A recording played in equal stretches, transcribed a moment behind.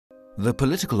The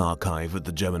political archive at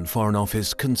the German Foreign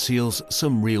Office conceals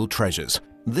some real treasures.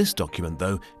 This document,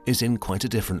 though, is in quite a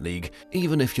different league,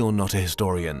 even if you're not a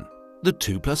historian. The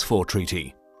 2+4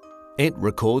 Treaty. It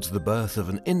records the birth of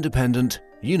an independent,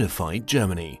 unified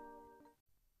Germany.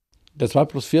 You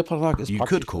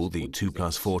could call the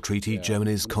 2+4 Treaty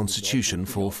Germany's constitution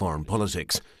for foreign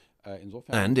politics.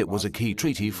 And it was a key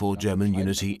treaty for German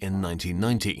unity in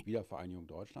 1990.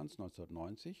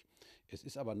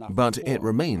 But it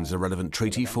remains a relevant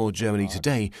treaty for Germany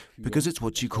today because it's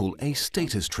what you call a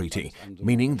status treaty,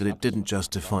 meaning that it didn't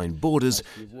just define borders,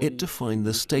 it defined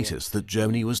the status that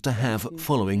Germany was to have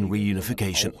following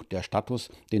reunification.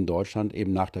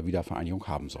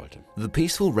 The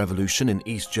peaceful revolution in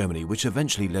East Germany, which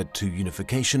eventually led to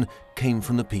unification, came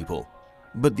from the people.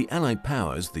 But the Allied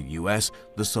powers, the US,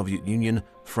 the Soviet Union,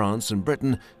 France and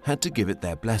Britain, had to give it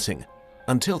their blessing.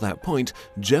 Until that point,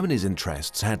 Germany's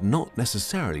interests had not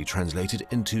necessarily translated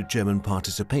into German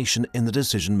participation in the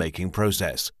decision-making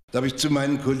process.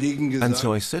 And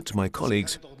so I said to my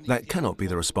colleagues, that cannot be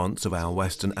the response of our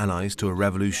Western allies to a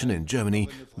revolution in Germany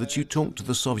that you talk to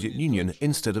the Soviet Union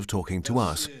instead of talking to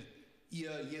us.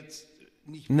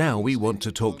 Now we want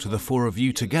to talk to the four of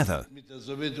you together.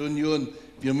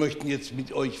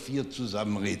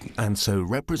 And so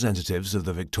representatives of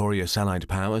the victorious Allied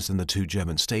powers and the two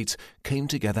German states came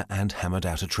together and hammered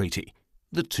out a treaty,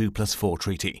 the 2+4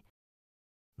 Treaty.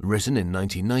 Written in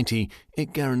 1990,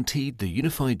 it guaranteed the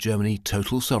unified Germany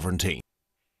total sovereignty.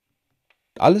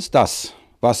 Alles das,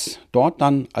 was dort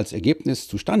dann als Ergebnis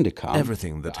zustande kam,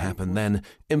 everything that happened then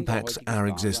impacts our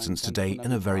existence today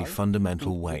in a very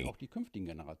fundamental way,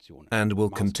 and will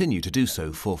continue to do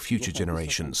so for future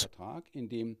generations.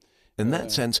 In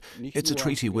that sense, it's a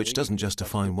treaty which doesn't just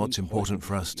define what's important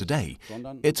for us today,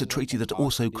 it's a treaty that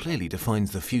also clearly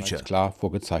defines the future.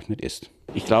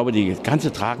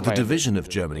 The division of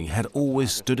Germany had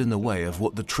always stood in the way of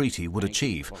what the treaty would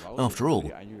achieve. After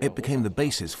all, it became the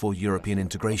basis for European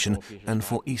integration and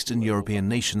for Eastern European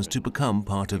nations to become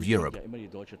part of Europe.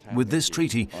 With this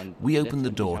treaty, we opened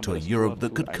the door to a Europe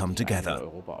that could come together.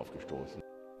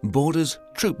 Borders,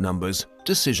 troop numbers,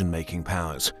 decision-making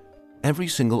powers. Every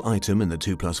single item in the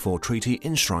 2+4 Treaty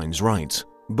enshrines rights,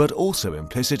 but also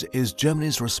implicit is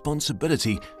Germany's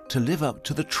responsibility to live up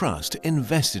to the trust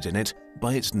invested in it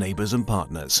by its neighbours and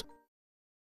partners.